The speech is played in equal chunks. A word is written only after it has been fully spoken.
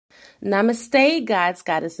Namaste, gods,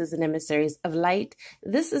 goddesses, and emissaries of light.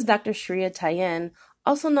 This is Dr. Shreya Tajen,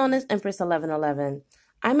 also known as Empress 1111.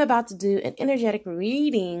 I'm about to do an energetic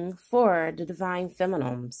reading for the Divine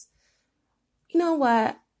Feminines. You know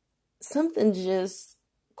what? Something just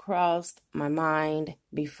crossed my mind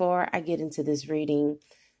before I get into this reading.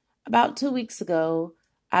 About 2 weeks ago,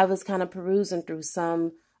 I was kind of perusing through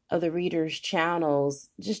some of the readers' channels,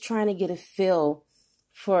 just trying to get a feel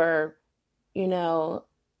for,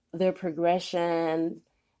 their progression,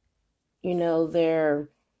 their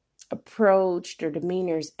approach, their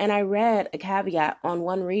demeanors. And I read a caveat on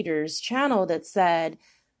one reader's channel that said,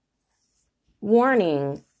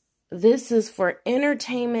 warning, this is for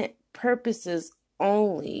entertainment purposes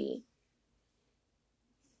only.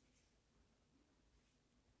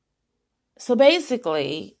 So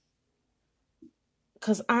basically,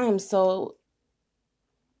 because I am so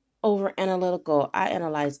over analytical, I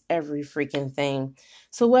analyze every freaking thing.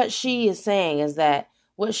 So what she is saying is that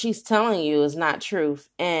what she's telling you is not truth,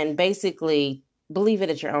 and basically believe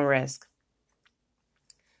it at your own risk.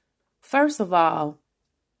 First of all,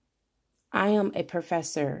 I am a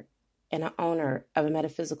professor and an owner of a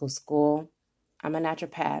metaphysical school. I'm a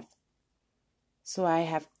naturopath, so I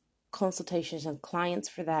have consultations and clients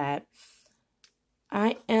for that.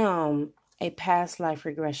 I am a past life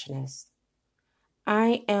regressionist.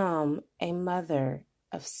 I am a mother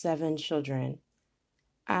of 7 children.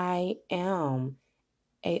 I am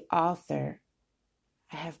an author.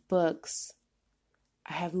 I have books.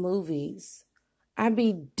 I have movies. I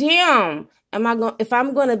be damn if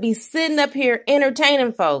I'm going to be sitting up here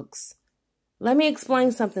entertaining folks. Let me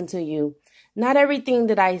explain something to you. Not everything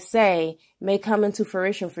that I say may come into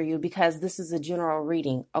fruition for you because this is a general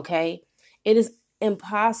reading, okay? It is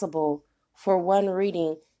impossible for one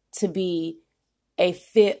reading to be a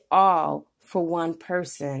fit all for one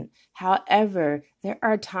person. However, there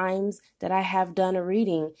are times that I have done a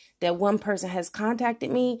reading that one person has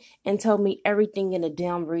contacted me and told me everything in the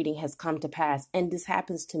damn reading has come to pass. And this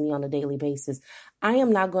happens to me on a daily basis. I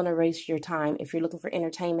am not going to waste your time. If you're looking for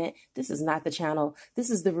entertainment, this is not the channel.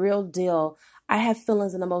 This is the real deal. I have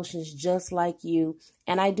feelings and emotions just like you,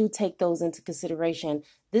 and I do take those into consideration.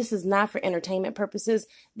 This is not for entertainment purposes.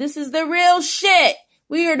 This is the real shit.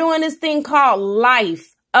 We are doing this thing called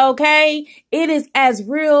life, okay? It is as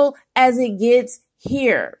real as it gets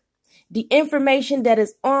here. The information that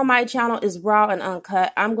is on my channel is raw and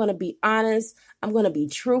uncut. I'm going to be honest. I'm going to be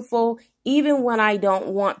truthful. Even when I don't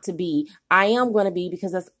want to be, I am going to be,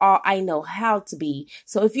 because that's all I know how to be.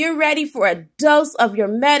 So if you're ready for a dose of your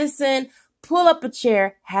medicine, pull up a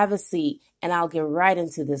chair, have a seat, and I'll get right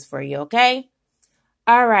into this for you, okay?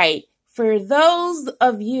 All right. For those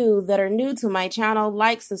of you that are new to my channel,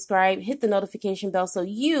 like, subscribe, hit the notification bell so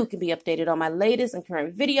you can be updated on my latest and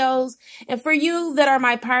current videos. And for you that are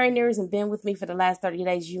my pioneers and been with me for the last 30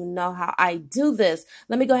 days, you know how I do this.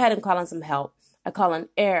 Let me go ahead and call in some help. I call in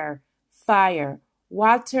air, fire,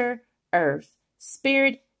 water, earth,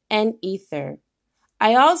 spirit, and ether.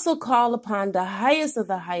 I also call upon the highest of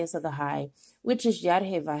the highest of the high, which is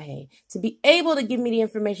Yadhe-Vahe, to be able to give me the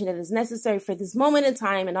information that is necessary for this moment in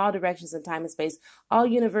time in all directions in time and space, all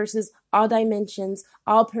universes, all dimensions,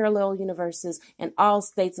 all parallel universes, and all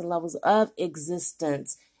states and levels of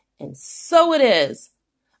existence. And so it is.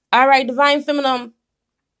 All right, Divine Feminine,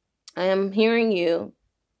 I am hearing you.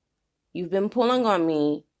 You've been pulling on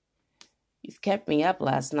me. You've kept me up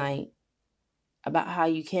last night about how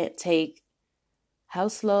you can't take how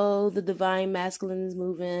slow the divine masculine is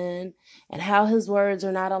moving, and how his words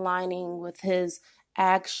are not aligning with his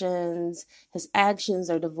actions. His actions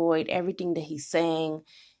are devoid, everything that he's saying.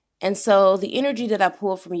 And so the energy that I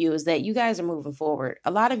pull from you is that you guys are moving forward.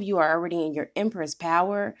 A lot of you are already in your Empress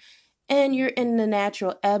power, and you're in the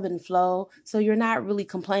natural ebb and flow. So you're not really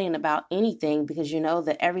complaining about anything because you know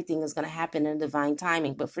that everything is going to happen in divine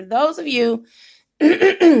timing. But for those of you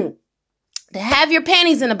that have your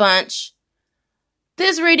panties in a bunch,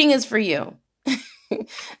 this reading is for you. All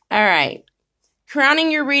right. Crowning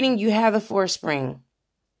your reading, you have the 4 spring.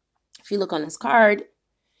 If you look on this card,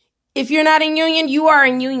 if you're not in union, you are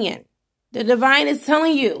in union. The divine is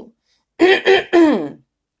telling you, this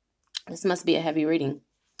must be a heavy reading,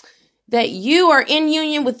 that you are in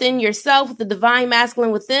union within yourself, with the divine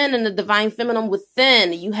masculine within and the divine feminine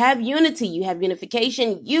within. You have unity. You have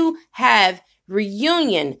unification. You have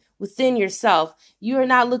reunion within yourself. You are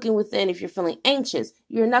not looking within if you're feeling anxious.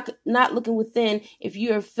 You're not looking within if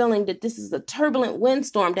you are feeling that this is a turbulent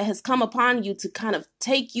windstorm that has come upon you to kind of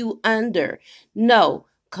take you under. No,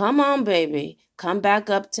 come on, baby. Come back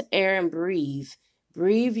up to air and breathe.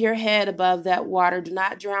 Breathe your head above that water. Do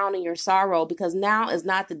not drown in your sorrow, because now is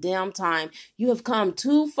not the damn time. You have come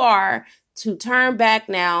too far to turn back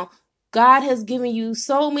now. God has given you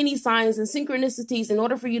so many signs and synchronicities in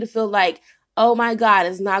order for you to feel like, oh my God,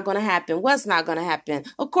 it's not going to happen. What's not going to happen?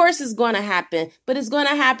 Of course it's going to happen, but it's going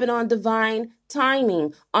to happen on divine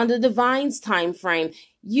timing, on the divine's time frame.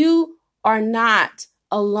 You are not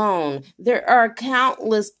alone. There are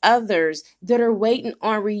countless others that are waiting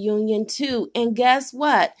on reunion too. And guess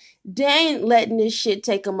what? They ain't letting this shit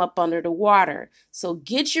take them up under the water. So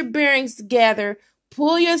get your bearings together,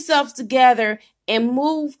 pull yourself together, and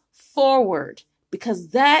move forward, because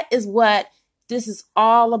that is what this is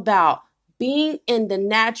all about. Being in the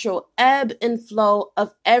natural ebb and flow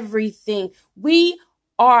of everything. We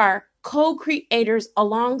are co-creators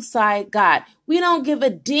alongside God. We don't give a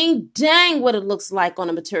ding dang what it looks like on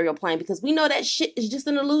a material plane, because we know that shit is just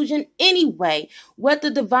an illusion anyway. What the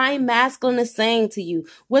divine masculine is saying to you,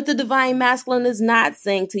 what the divine masculine is not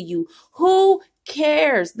saying to you, who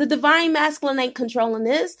cares? The divine masculine ain't controlling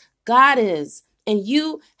this. God is. And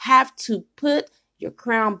you have to put your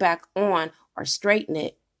crown back on or straighten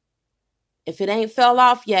it if it ain't fell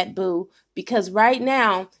off yet, boo, because right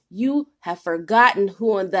now you have forgotten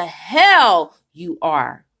who in the hell you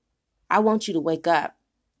are. I want you to wake up,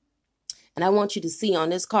 and I want you to see on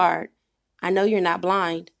this card. I know you're not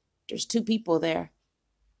blind. There's two people there.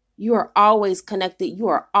 You are always connected. You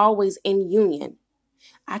are always in union.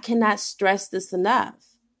 I cannot stress this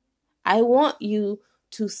enough. I want you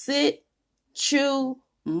to sit, chew,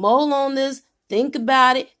 mull on this, think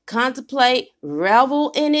about it, contemplate,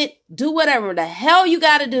 revel in it, do whatever the hell you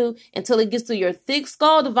got to do until it gets to your thick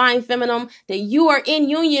skull divine feminine that you are in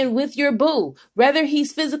union with your boo. Whether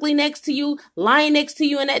he's physically next to you, lying next to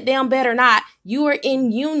you in that damn bed or not, you are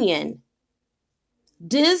in union.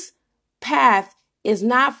 This path is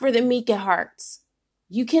not for the meek at hearts.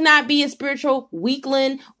 You cannot be a spiritual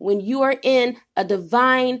weakling when you are in a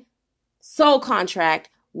divine soul contract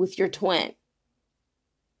with your twin.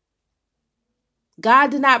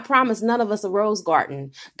 God did not promise none of us a rose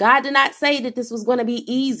garden. God did not say that this was going to be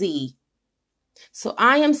easy. So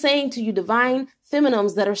I am saying to you, divine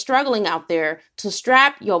feminines that are struggling out there, to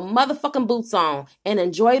strap your motherfucking boots on and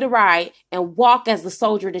enjoy the ride and walk as the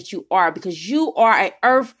soldier that you are, because you are an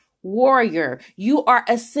earth warrior. You are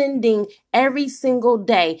ascending every single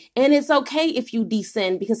day. And it's okay if you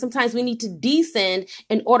descend, because sometimes we need to descend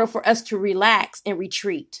in order for us to relax and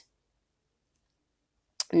retreat.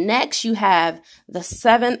 Next, you have the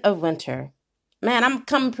 7 of winter. Man, I'm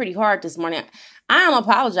coming pretty hard this morning. I am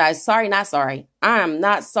apologizing. Sorry, not sorry. I am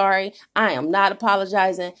not sorry. I am not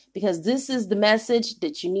apologizing, because this is the message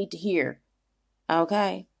that you need to hear.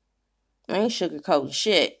 Okay? I ain't sugarcoating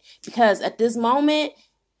shit, because at this moment,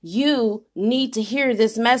 you need to hear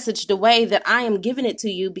this message the way that I am giving it to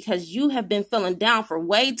you, because you have been feeling down for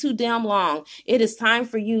way too damn long. It is time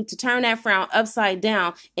for you to turn that frown upside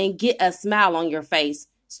down and get a smile on your face.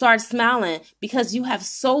 Start smiling, because you have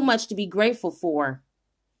so much to be grateful for.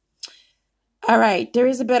 All right, there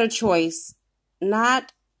is a better choice.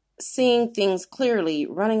 Not seeing things clearly,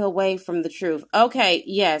 running away from the truth. Okay,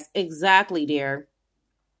 yes, exactly, dear.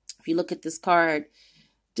 If you look at this card,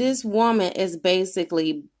 this woman is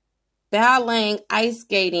basically balleting, ice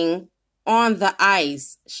skating on the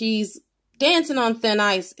ice. She's dancing on thin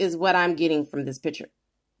ice is what I'm getting from this picture.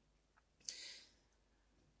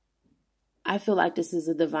 I feel like this is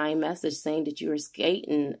a divine message saying that you are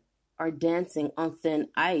skating or dancing on thin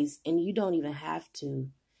ice, and you don't even have to.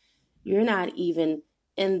 You're not even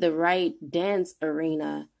in the right dance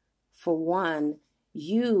arena. For one,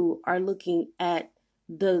 you are looking at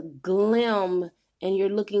the glim, and you're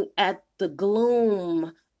looking at the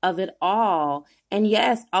gloom of it all. And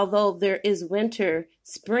yes, although there is winter,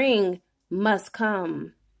 spring must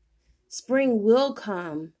come. Spring will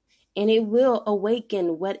come. And it will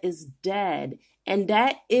awaken what is dead. And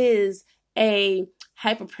that is a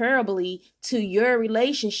hyperparabole to your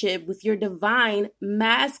relationship with your divine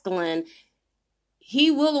masculine. He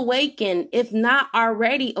will awaken, if not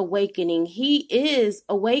already awakening. He is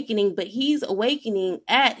awakening, but he's awakening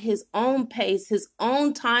at his own pace, his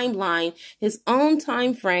own timeline, his own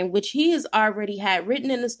time frame, which he has already had written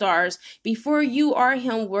in the stars before you or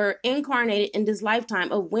him were incarnated in this lifetime,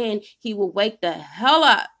 of when he will wake the hell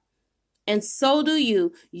up. And so do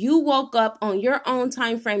you. You woke up on your own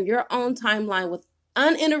time frame, your own timeline, with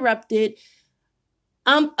uninterrupted,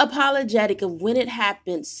 unapologetic of when it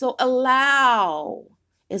happened. So allow,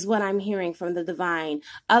 is what I'm hearing from the divine.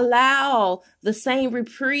 Allow the same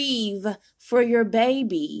reprieve for your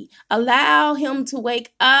baby. Allow him to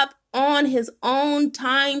wake up on his own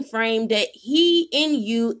time frame that he and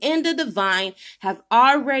you in the divine have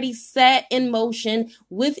already set in motion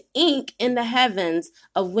with ink in the heavens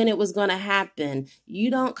of when it was going to happen. You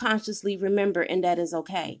don't consciously remember, and that is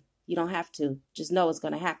okay. You don't have to. Just know it's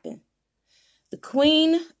going to happen. The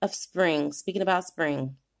Queen of Spring, speaking about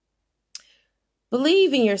spring.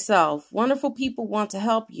 Believe in yourself. Wonderful people want to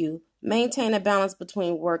help you maintain a balance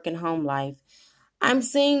between work and home life. I'm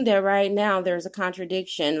seeing that right now there's a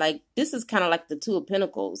contradiction. Like, this is kind of like the Two of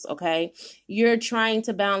Pentacles, okay? You're trying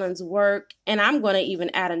to balance work, and I'm going to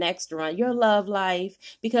even add an extra on your love life,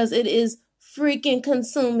 because it is freaking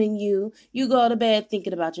consuming you. You go to bed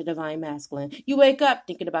thinking about your divine masculine. You wake up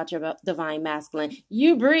thinking about your divine masculine.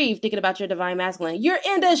 You breathe thinking about your divine masculine. You're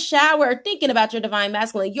in the shower thinking about your divine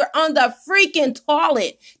masculine. You're on the freaking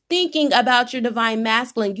toilet thinking about your divine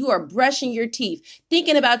masculine. You are brushing your teeth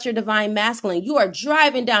thinking about your divine masculine. You are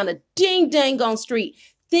driving down a ding-dang-on street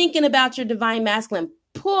thinking about your divine masculine.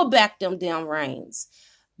 Pull back them damn reins.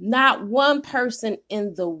 Not one person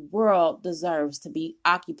in the world deserves to be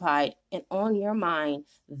occupied and on your mind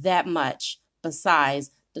that much besides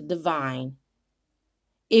the divine.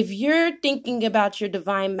 If you're thinking about your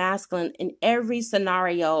divine masculine in every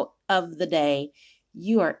scenario of the day,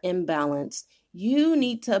 you are imbalanced. You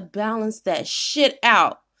need to balance that shit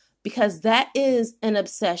out, because that is an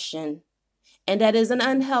obsession. And that is an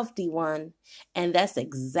unhealthy one. And that's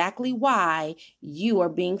exactly why you are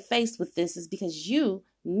being faced with this, is because you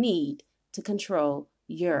need to control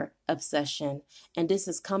your obsession. And this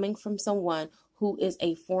is coming from someone who is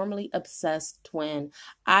a formerly obsessed twin.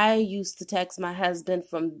 I used to text my husband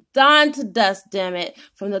from dawn to dusk, damn it,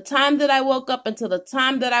 from the time that I woke up until the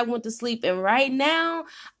time that I went to sleep. And right now,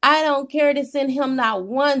 I don't care to send him not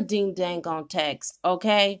one ding-dang-on text,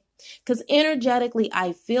 okay? Because energetically,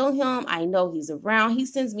 I feel him. I know he's around. He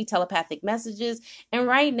sends me telepathic messages. And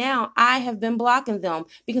right now, I have been blocking them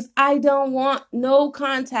because I don't want no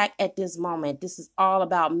contact at this moment. This is all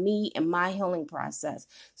about me and my healing process.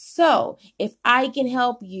 So if I can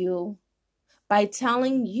help you by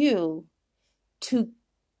telling you to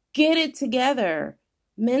get it together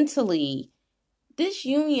mentally, this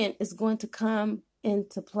union is going to come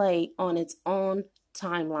into play on its own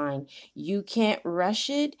timeline. You can't rush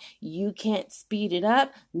it. You can't speed it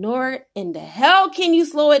up, nor in the hell can you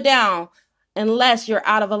slow it down unless you're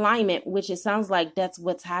out of alignment, which it sounds like that's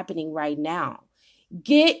what's happening right now.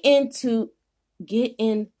 Get in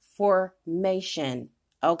formation,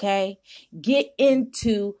 okay? Get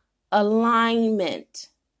into alignment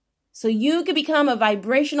so you can become a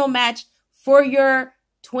vibrational match for your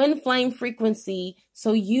twin flame frequency,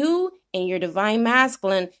 so you and your divine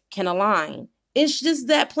masculine can align. It's just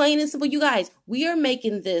that plain and simple, you guys. We are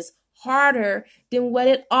making this harder than what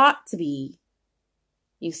it ought to be,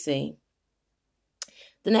 you see.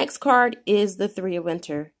 The next card is the Three of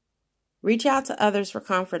Winter. Reach out to others for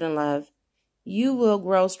comfort and love. You will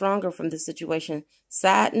grow stronger from this situation.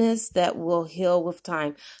 Sadness that will heal with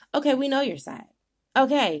time. Okay, we know you're sad.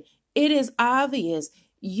 Okay, it is obvious.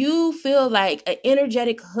 You feel like an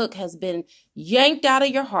energetic hook has been yanked out of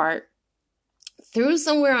your heart through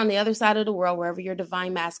somewhere on the other side of the world, wherever your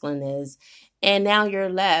divine masculine is, and now you're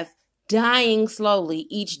left dying slowly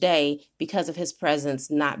each day because of his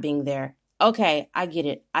presence not being there. Okay, I get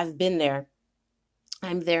it. I've been there.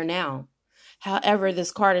 I'm there now. However,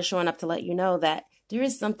 this card is showing up to let you know that there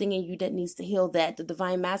is something in you that needs to heal that the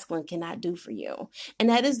divine masculine cannot do for you. And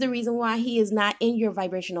that is the reason why he is not in your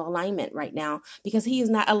vibrational alignment right now, because he is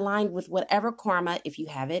not aligned with whatever karma, if you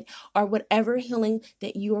have it, or whatever healing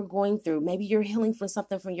that you are going through. Maybe you're healing for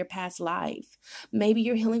something from your past life. Maybe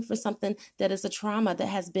you're healing for something that is a trauma that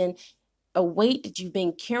has been a weight that you've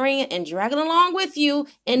been carrying and dragging along with you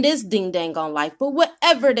in this ding-dang-on life. But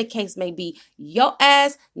whatever the case may be, your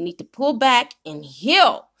ass need to pull back and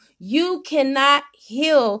heal. You cannot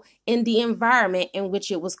heal in the environment in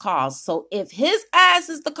which it was caused. So if his ass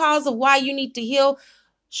is the cause of why you need to heal,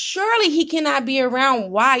 surely he cannot be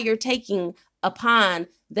around why you're taking upon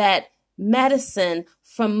that medicine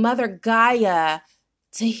from Mother Gaia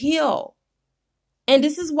to heal. And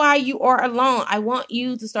this is why you are alone. I want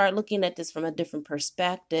you to start looking at this from a different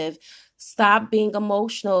perspective. Stop being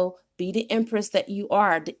emotional. Be the Empress that you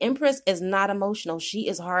are. The Empress is not emotional. She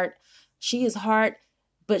is heart. She is heart,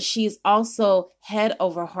 but she is also head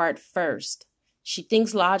over heart first. She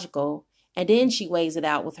thinks logical, and then she weighs it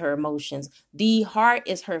out with her emotions. The heart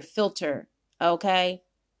is her filter, okay?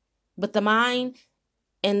 But the mind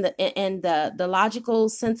and the logical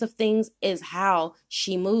sense of things is how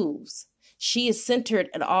she moves. She is centered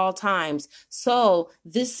at all times. So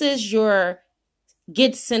this is your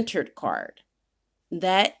get centered card.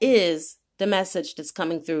 That is the message that's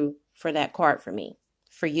coming through for that card for me,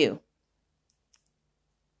 for you.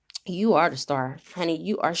 You are the star, honey.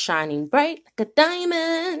 You are shining bright like a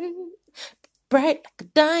diamond. Bright like a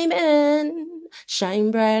diamond. Shine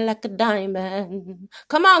bright like a diamond.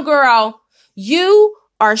 Come on, girl. You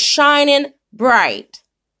are shining bright.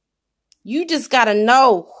 You just got to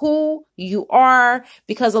know who you are,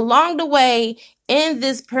 because along the way, in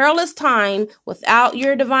this perilous time, without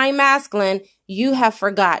your divine masculine, you have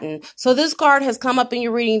forgotten. So this card has come up in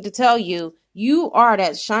your reading to tell you, you are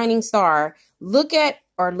that shining star. Look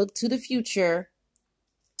to the future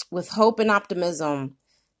with hope and optimism.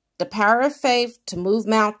 The power of faith to move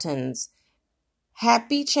mountains.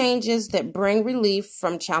 Happy changes that bring relief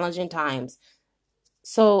from challenging times.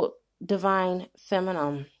 So, divine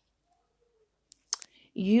feminine,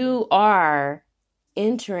 you are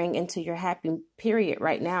entering into your happy period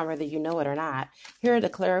right now, whether you know it or not. Here are the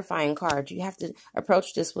clarifying cards. You have to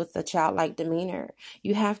approach this with a childlike demeanor.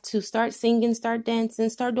 You have to start singing, start dancing,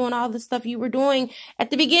 start doing all the stuff you were doing at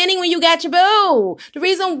the beginning when you got your boo. The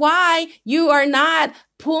reason why you are not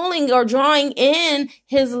pulling or drawing in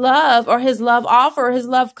his love or his love offer or his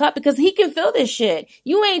love cup, because he can feel this shit.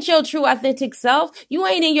 You ain't your true authentic self. You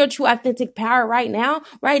ain't in your true authentic power right now.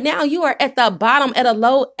 Right now, you are at the bottom, at a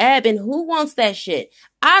low ebb, and who wants that shit?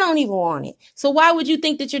 I don't even want it. So why would you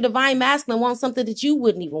think that your divine masculine wants something that you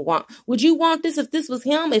wouldn't even want? Would you want this if this was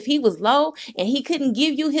him, if he was low and he couldn't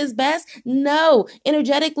give you his best? No.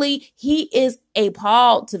 Energetically, he is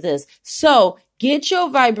appalled to this. So get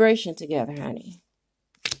your vibration together, honey.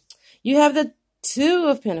 You have the Two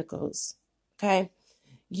of Pentacles, okay?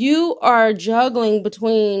 You are juggling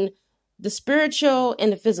between the spiritual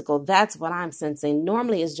and the physical. That's what I'm sensing.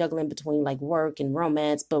 Normally it's juggling between like work and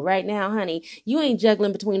romance. But right now, honey, you ain't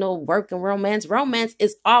juggling between no work and romance. Romance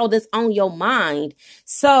is all that's on your mind.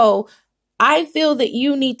 So I feel that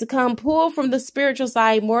you need to come pull from the spiritual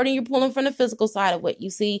side more than you're pulling from the physical side of what you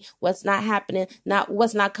see, what's not happening,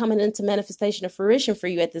 what's not coming into manifestation or fruition for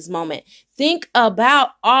you at this moment. Think about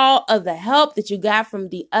all of the help that you got from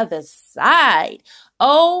the other side.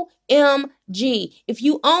 OMG. If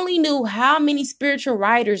you only knew how many spiritual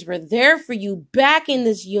riders were there for you back in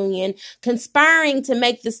this union, conspiring to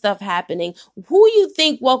make this stuff happening. Who you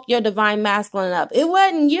think woke your divine masculine up? It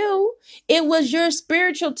wasn't you. It was your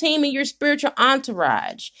spiritual team and your spiritual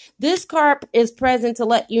entourage. This card is present to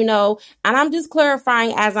let you know, and I'm just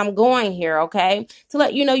clarifying as I'm going here, okay? To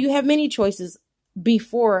let you know you have many choices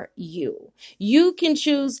before you. You can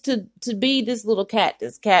choose to be this little cat.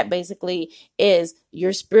 This cat basically is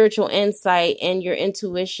your spiritual insight and your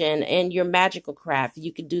intuition and your magical craft.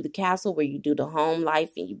 You could do the castle where you do the home life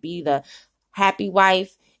and you be the happy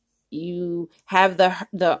wife. You have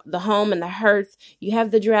the home and the hearth. You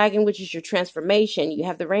have the dragon, which is your transformation. You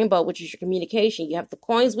have the rainbow, which is your communication. You have the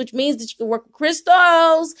coins, which means that you can work with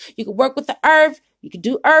crystals. You can work with the earth. You can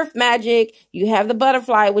do earth magic. You have the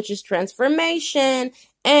butterfly, which is transformation.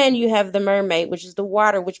 And you have the mermaid, which is the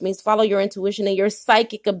water, which means follow your intuition and your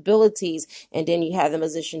psychic abilities. And then you have the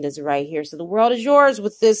magician that's right here. So the world is yours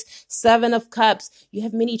with this Seven of Cups. You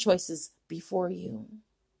have many choices before you.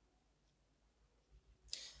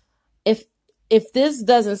 If this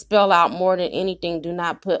doesn't spell out more than anything, do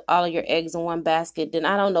not put all of your eggs in one basket, then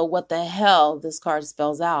I don't know what the hell this card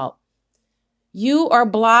spells out. You are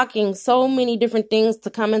blocking so many different things to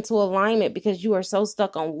come into alignment because you are so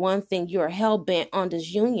stuck on one thing. You are hell-bent on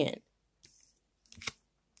this union.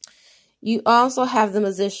 You also have the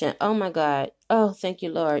Magician. Oh, my God. Oh, thank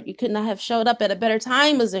you, Lord. You could not have showed up at a better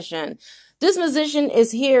time, Magician. This Magician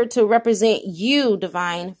is here to represent you,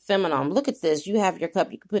 divine feminine. Look at this. You have your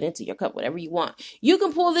cup. You can put into your cup whatever you want. You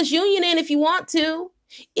can pull this union in if you want to.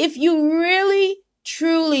 If you really,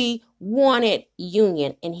 truly wanted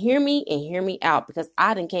union, and hear me out, because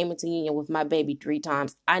I done came into union with my baby 3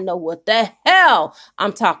 times. I know what the hell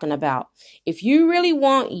I'm talking about. If you really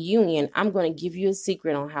want union, I'm going to give you a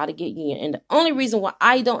secret on how to get union. And the only reason why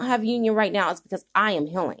I don't have union right now is because I am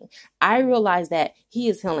healing. I realize that he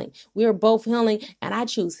is healing. We are both healing, and I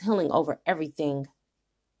choose healing over everything.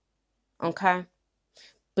 Okay?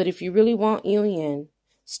 But if you really want union,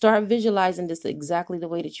 start visualizing this exactly the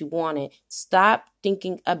way that you want it. Stop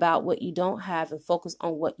thinking about what you don't have and focus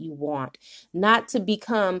on what you want. Not to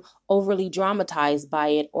become overly dramatized by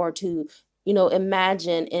it or to,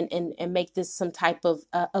 imagine and make this some type of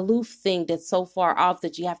aloof thing that's so far off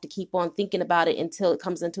that you have to keep on thinking about it until it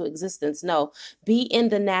comes into existence. No, be in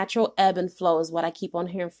the natural ebb and flow is what I keep on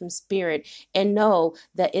hearing from spirit, and know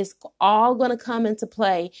that it's all going to come into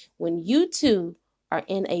play when you two are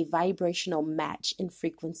in a vibrational match in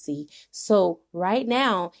frequency. So right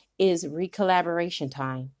now is recollaboration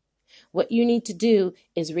time. What you need to do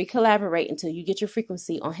is recollaborate until you get your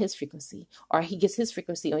frequency on his frequency, or he gets his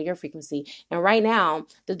frequency on your frequency. And right now,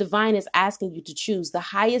 the divine is asking you to choose the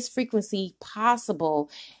highest frequency possible,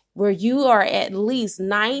 where you are at least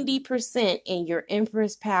 90% in your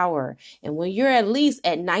Empress power. And when you're at least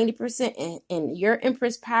at 90% in your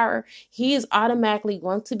Empress power, he is automatically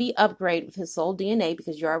going to be upgraded with his soul DNA,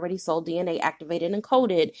 because you're already soul DNA activated and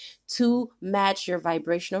coded to match your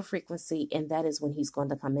vibrational frequency. And that is when he's going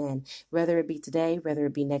to come in, whether it be today, whether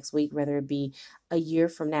it be next week, whether it be a year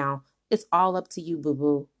from now. It's all up to you,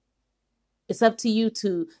 boo-boo. It's up to you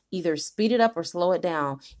to either speed it up or slow it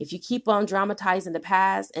down. If you keep on dramatizing the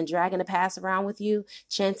past and dragging the past around with you,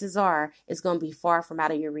 chances are it's going to be far from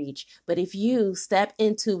out of your reach. But if you step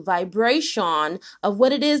into vibration of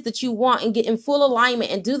what it is that you want and get in full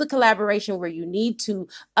alignment and do the collaboration where you need to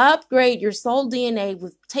upgrade your soul DNA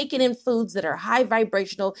with taking in foods that are high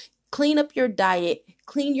vibrational, clean up your diet,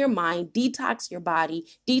 clean your mind, detox your body,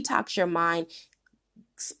 detox your mind,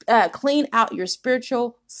 clean out your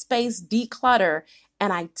spiritual space, declutter.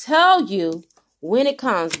 And I tell you, when it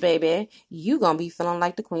comes, baby, you going to be feeling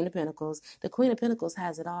like the Queen of Pentacles. The Queen of Pentacles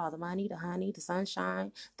has it all. The money, the honey, the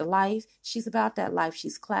sunshine, the life. She's about that life.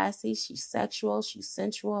 She's classy. She's sexual. She's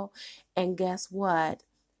sensual. And guess what?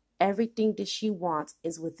 Everything that she wants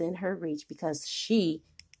is within her reach, because she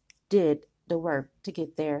did the work to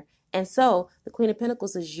get there. And so the Queen of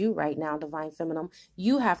Pentacles is you right now, Divine Feminine.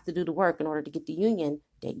 You have to do the work in order to get the union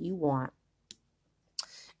that you want.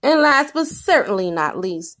 And last but certainly not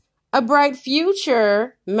least, a bright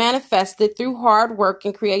future manifested through hard work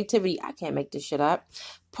and creativity. I can't make this shit up.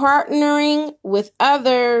 Partnering with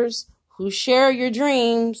others who share your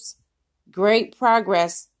dreams. Great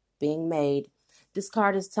progress being made. This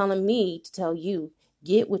card is telling me to tell you,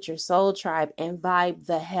 get with your soul tribe and vibe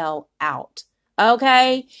the hell out.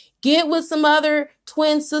 Okay? Get with some other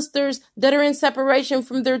twin sisters that are in separation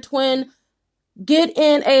from their twin. Get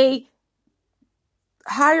in a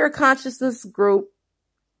higher consciousness group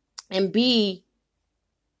and be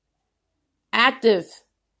active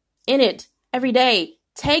in it every day.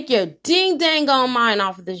 Take your ding dang on mind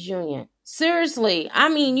off of this union. Seriously. I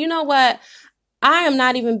mean, you know what? I am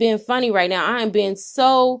not even being funny right now. I am being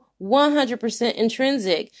so 100%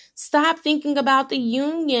 intrinsic. Stop thinking about the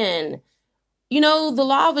union. You know, the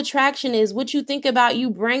law of attraction is what you think about, you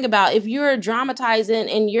bring about. If you're dramatizing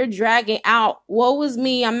and you're dragging out, woe is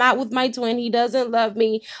me, I'm not with my twin, he doesn't love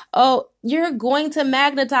me. Oh, you're going to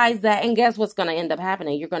magnetize that. And guess what's going to end up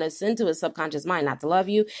happening? You're going to send to his subconscious mind not to love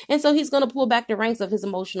you. And so he's going to pull back the ranks of his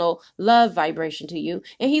emotional love vibration to you.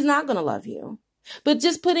 And he's not going to love you. But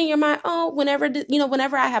just put in your mind, oh, whenever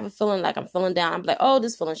I have a feeling like I'm feeling down, I'm like, oh,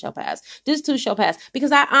 this feeling shall pass. This too shall pass.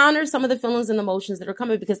 Because I honor some of the feelings and emotions that are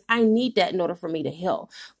coming, because I need that in order for me to heal.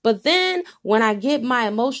 But then when I get my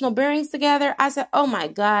emotional bearings together, I said, oh my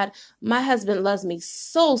God, my husband loves me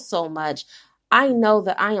so, so much. I know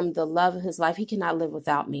that I am the love of his life. He cannot live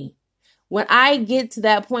without me. When I get to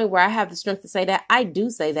that point where I have the strength to say that, I do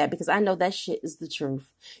say that, because I know that shit is the truth.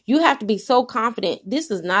 You have to be so confident. This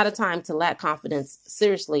is not a time to lack confidence.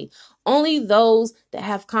 Seriously. Only those that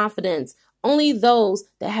have confidence, only those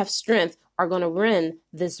that have strength are going to win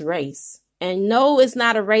this race. And no, it's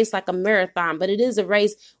not a race like a marathon, but it is a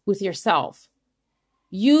race with yourself.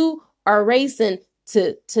 You are racing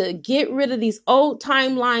to get rid of these old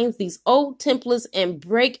timelines, these old templates, and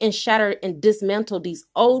break and shatter and dismantle these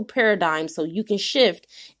old paradigms so you can shift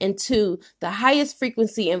into the highest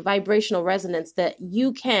frequency and vibrational resonance that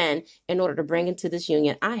you can in order to bring into this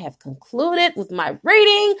union. I have concluded with my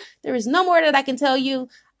reading. There is no more that I can tell you.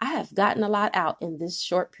 I have gotten a lot out in this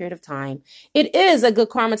short period of time. It is a good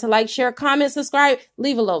karma to like, share, comment, subscribe,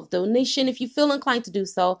 leave a low donation if you feel inclined to do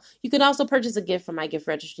so. You can also purchase a gift from my gift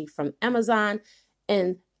registry from Amazon.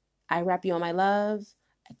 And I wrap you in my love.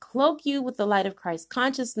 I cloak you with the light of Christ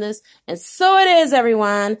consciousness. And so it is,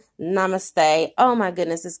 everyone. Namaste. Oh my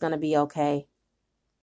goodness, it's going to be okay.